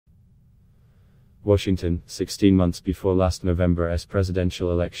Washington, 16 months before last November's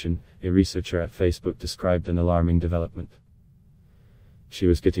presidential election, a researcher at Facebook described an alarming development. She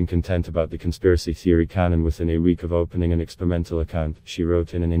was getting content about the conspiracy theory canon within a week of opening an experimental account, she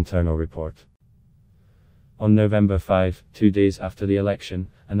wrote in an internal report. On November 5, 2 days after the election,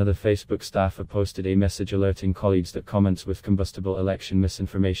 another Facebook staffer posted a message alerting colleagues that comments with combustible election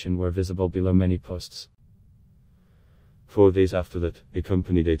misinformation were visible below many posts. 4 days after that, a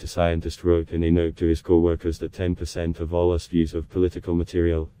company data scientist wrote in a note to his co-workers that 10% of all US views of political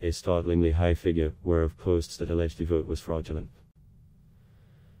material, a startlingly high figure, were of posts that alleged the vote was fraudulent.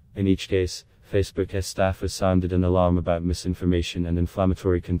 In each case, Facebook's staffers sounded an alarm about misinformation and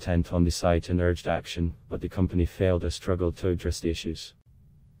inflammatory content on the site and urged action, but the company failed or struggled to address the issues.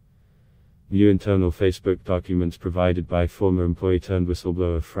 New internal Facebook documents provided by former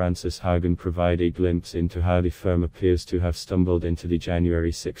employee-turned-whistleblower Francis Haugen provide a glimpse into how the firm appears to have stumbled into the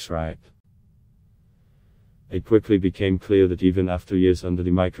January 6 riot. It quickly became clear that even after years under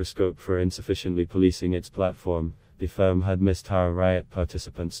the microscope for insufficiently policing its platform, the firm had missed how riot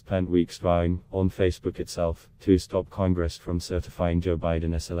participants spent weeks vowing, on Facebook itself, to stop Congress from certifying Joe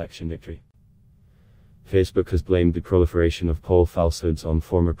Biden's election victory. Facebook has blamed the proliferation of poll falsehoods on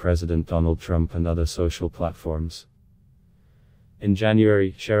former President Donald Trump and other social platforms. In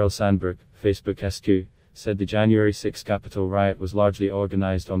January, Sheryl Sandberg, Facebook SQ, said the January 6 Capitol riot was largely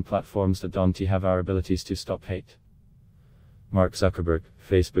organized on platforms that don't have our abilities to stop hate. Mark Zuckerberg,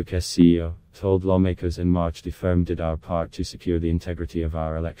 Facebook's CEO, told lawmakers in March the firm did our part to secure the integrity of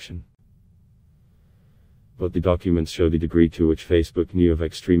our election. But the documents show the degree to which Facebook knew of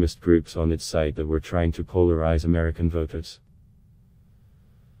extremist groups on its site that were trying to polarize American voters.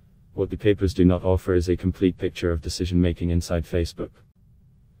 What the papers do not offer is a complete picture of decision-making inside Facebook.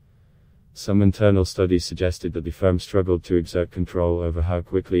 Some internal studies suggested that the firm struggled to exert control over how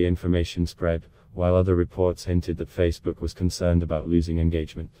quickly information spread, while other reports hinted that Facebook was concerned about losing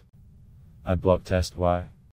engagement. Adblock test why?